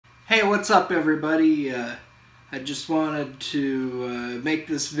Hey, what's up everybody? I just wanted to make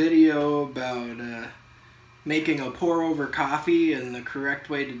this video about making a pour over coffee and the correct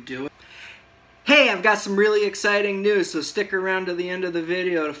way to do it. Hey, I've got some really exciting news, so stick around to the end of the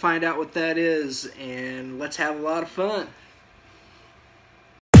video to find out what that is, and let's have a lot of fun.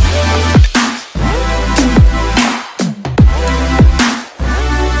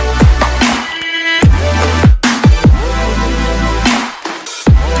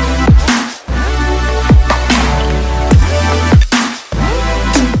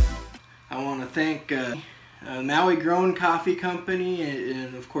 Thank Maui Grown Coffee Company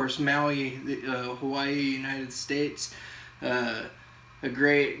and of course Maui, Hawaii, United States. A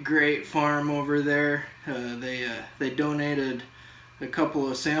great farm over there. They donated a couple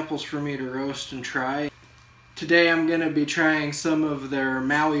of samples for me to roast and try. Today I'm going to be trying some of their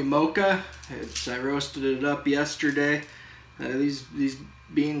Maui Mocha. I roasted it up yesterday. These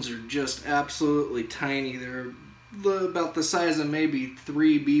beans are just absolutely tiny. They're about the size of maybe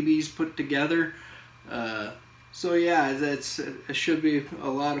 3 BBs put together. So yeah, it should be a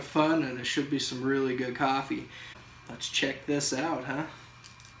lot of fun, and it should be some really good coffee. Let's check this out, huh?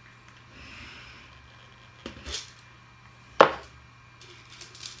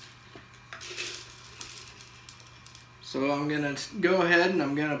 So I'm gonna go ahead and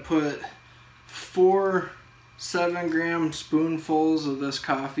I'm gonna put 4 7-gram spoonfuls of this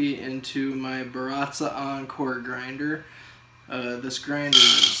coffee into my Baratza Encore grinder. This grinder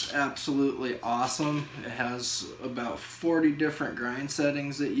is absolutely awesome. It has about 40 different grind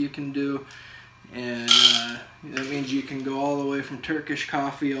settings that you can do, and that means you can go all the way from Turkish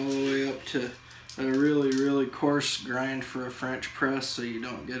coffee all the way up to a really coarse grind for a French press, so you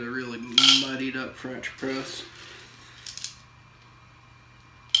don't get a really muddied up French press.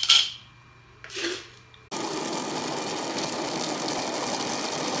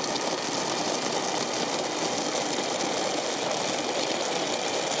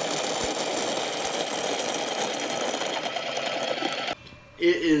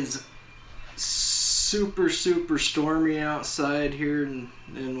 It is super stormy outside here in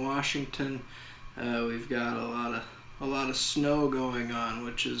Washington. We've got a lot of snow going on,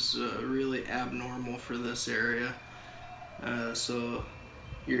 which is really abnormal for this area. So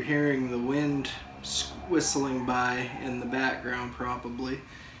you're hearing the wind whistling by in the background probably.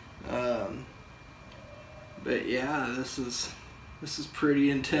 But yeah, this is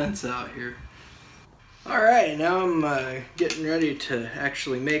pretty intense out here. Alright, now I'm getting ready to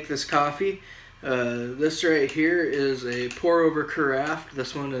actually make this coffee. This right here is a pour over carafe.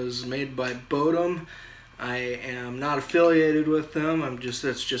 This one is made by Bodum. I am not affiliated with them.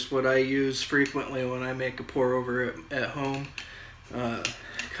 That's just what I use frequently when I make a pour over at home. It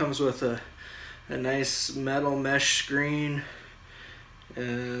comes with a nice metal mesh screen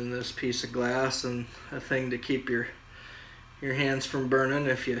and this piece of glass and a thing to keep your hands from burning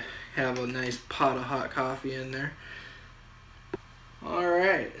if you have a nice pot of hot coffee in there.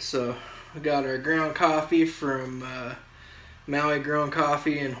 Alright, so we got our ground coffee from Maui Grown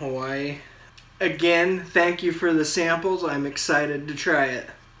Coffee in Hawaii. Again, thank you for the samples. I'm excited to try it.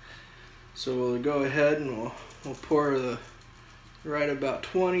 So we'll go ahead and we'll pour right about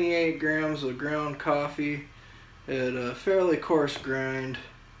 28 grams of ground coffee at a fairly coarse grind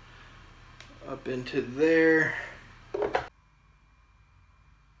up into there.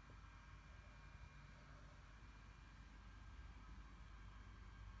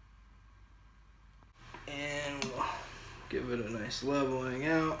 And we'll give it a nice leveling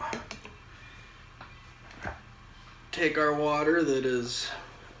out. Take our water that is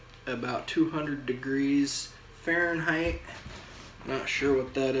about 200 degrees Fahrenheit. Not sure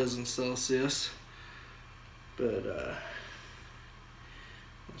what that is in Celsius, but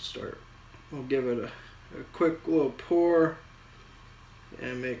we'll give it a quick little pour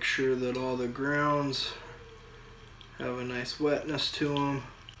and make sure that all the grounds have a nice wetness to them.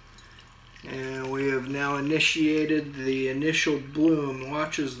 And we have now initiated the initial bloom.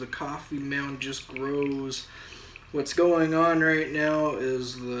 Watch as the coffee mound just grows. What's going on right now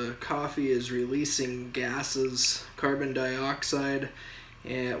is the coffee is releasing gases, carbon dioxide,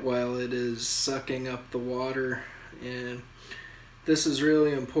 and while it is sucking up the water. And this is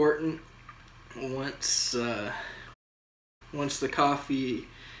really important. Once the coffee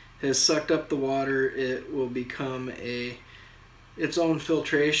has sucked up the water, it will become its own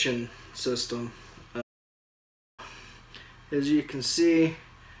filtration system. As you can see,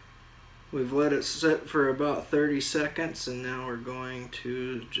 we've let it sit for about 30 seconds, and now we're going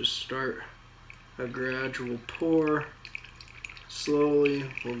to just start a gradual pour. Slowly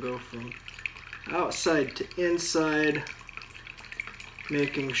we'll go from outside to inside.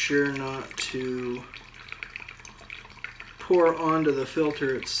 making sure not to pour onto the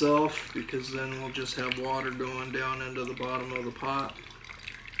filter itself, because then we'll just have water going down into the bottom of the pot.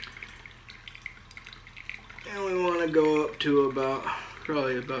 And we want to go up to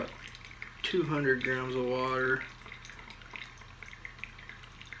probably about 200 grams of water.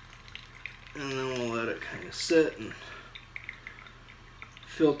 And then we'll let it kind of sit and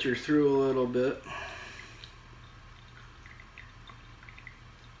filter through a little bit.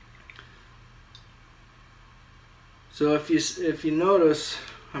 So if you notice,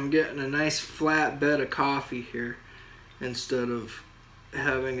 I'm getting a nice flat bed of coffee here instead of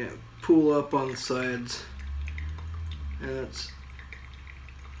having it pool up on the sides. And it's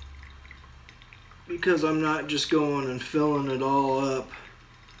because I'm not just going and filling it all up.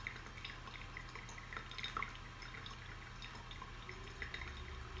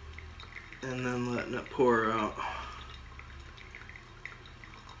 And then letting it pour out.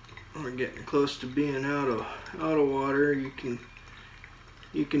 We're getting close to being out of water.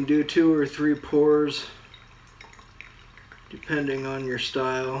 You can do 2 or 3 pours depending on your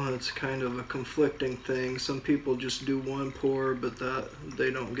style. It's kind of a conflicting thing. Some people just do 1 pour, but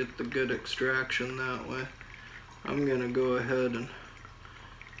they don't get the good extraction that way. I'm gonna go ahead and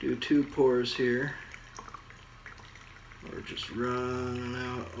do 2 pours here. We're just running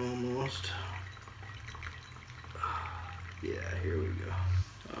out almost. Yeah, here we go.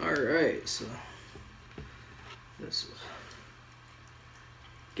 Alright, so this is,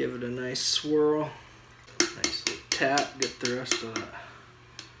 give it a nice swirl, nice little tap, get the rest of that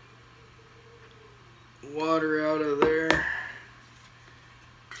water out of there,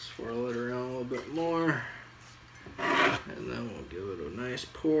 swirl it around a little bit more, and then we'll give it a nice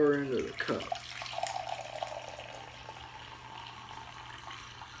pour into the cup.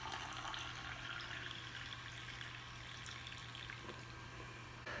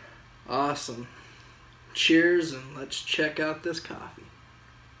 Awesome. Cheers, and let's check out this coffee.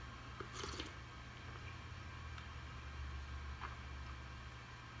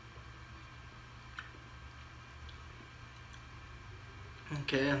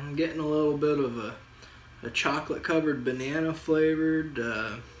 Okay, I'm getting a little bit of a chocolate covered banana flavored.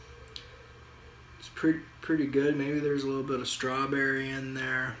 It's pretty good. Maybe there's a little bit of strawberry in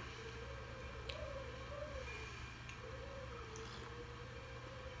there.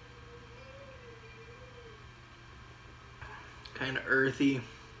 Kind of earthy.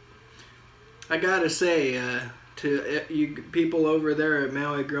 I gotta say, to you people over there at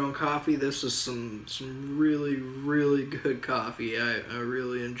Maui Grown Coffee, this is some really good coffee. I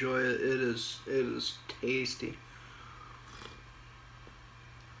really enjoy it. It is tasty.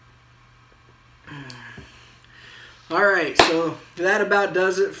 All right, so that about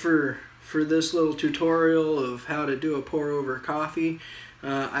does it for this little tutorial of how to do a pour over coffee.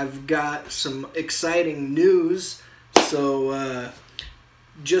 I've got some exciting news. So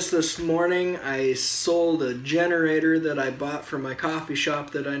just this morning I sold a generator that I bought for my coffee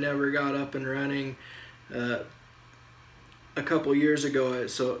shop that I never got up and running a couple years ago.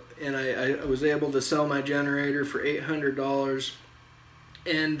 And I was able to sell my generator for $800,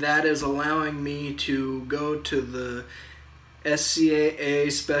 and that is allowing me to go to the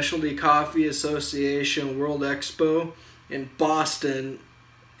SCAA Specialty Coffee Association World Expo in Boston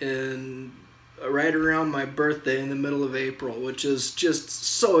right around my birthday in the middle of April, which is just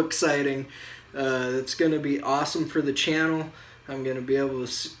so exciting. It's going to be awesome for the channel. I'm going to be able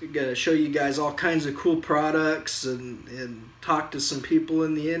to show you guys all kinds of cool products and talk to some people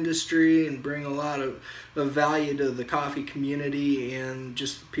in the industry and bring a lot of value to the coffee community and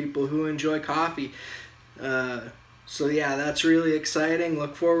just people who enjoy coffee. So yeah, that's really exciting.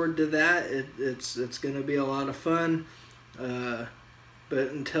 Look forward to that. It's going to be a lot of fun. But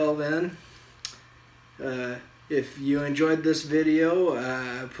until then, if you enjoyed this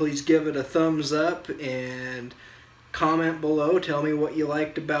video, please give it a thumbs up and comment below. Tell me what you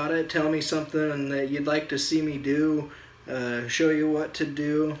liked about it. Tell me something that you'd like to see me do. Show you what to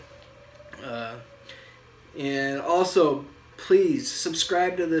do. And also, please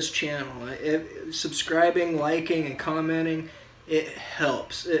subscribe to this channel. Subscribing, liking, and commenting, it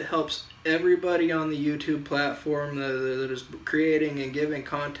helps. It helps everybody on the YouTube platform that is creating and giving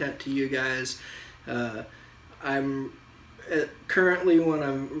content to you guys. I'm currently, when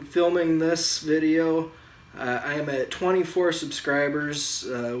I'm filming this video, I am at 24 subscribers,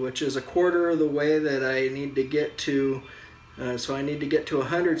 which is a quarter of the way that I need to get to. So I need to get to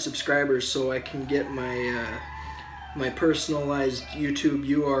 100 subscribers so I can get my personalized YouTube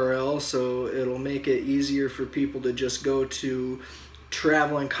URL, so it'll make it easier for people to just go to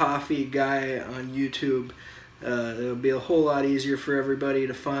Traveling Coffee Guy on YouTube. it'll be a whole lot easier for everybody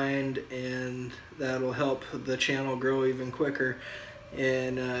to find, and that'll help the channel grow even quicker.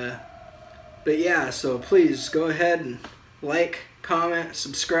 And but yeah, so please go ahead and like, comment,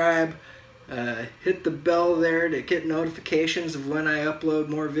 subscribe, hit the bell there to get notifications of when I upload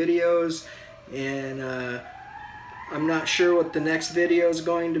more videos. And I'm not sure what the next video is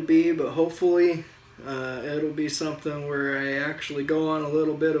going to be, but hopefully it'll be something where I actually go on a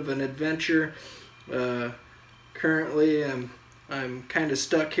little bit of an adventure. Currently I'm kind of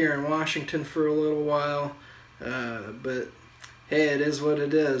stuck here in Washington for a little while, but hey, it is what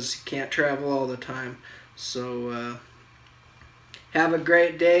it is. You can't travel all the time. So have a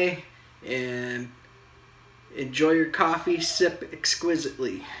great day and enjoy your coffee. Sip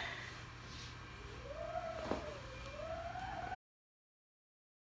exquisitely.